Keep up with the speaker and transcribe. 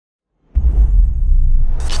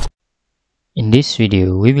In this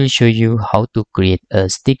video, we will show you how to create a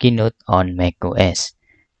sticky note on macOS.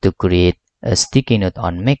 To create a sticky note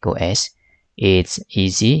on macOS, it's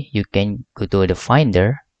easy. You can go to the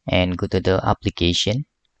Finder and go to the application.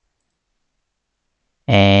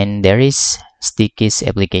 And there is Stickies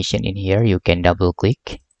application in here. You can double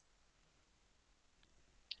click.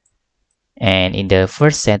 And in the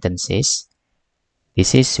first sentences,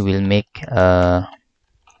 this will make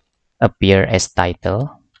appear as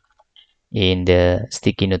title in the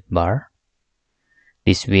sticky note bar.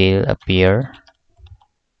 This will appear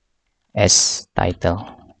as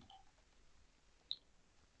title.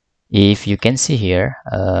 If you can see here,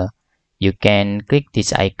 you can click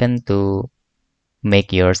this icon to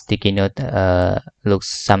make your sticky note look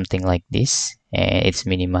something like this, and it's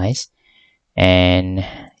minimized. And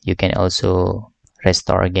you can also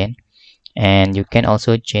restore again, and you can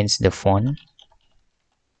also change the font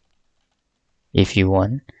if you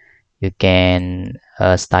want. You can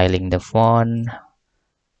styling the font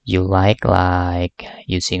you like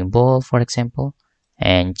using bold, for example,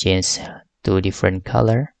 and change to different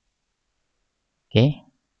color. Okay,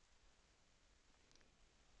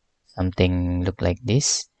 something look like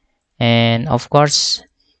this. And of course,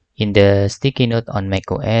 in the sticky note on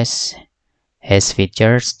macOS has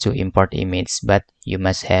features to import image, but you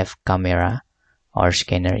must have camera or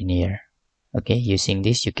scanner in here. Okay, using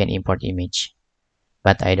this you can import image,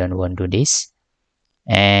 but I don't want to do this.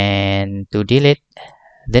 And to delete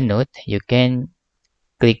the note, you can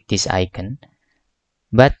click this icon,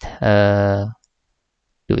 but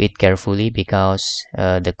do it carefully because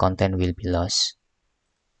the content will be lost.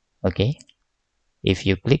 Okay, if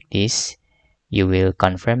you click this, you will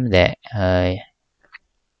confirm that the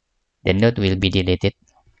note will be deleted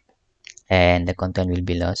and the content will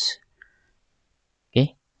be lost.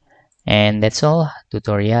 Okay, and that's all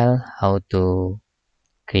tutorial how to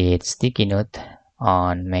create sticky note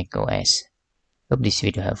on macOS. Hope this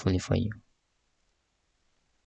video helpful for you.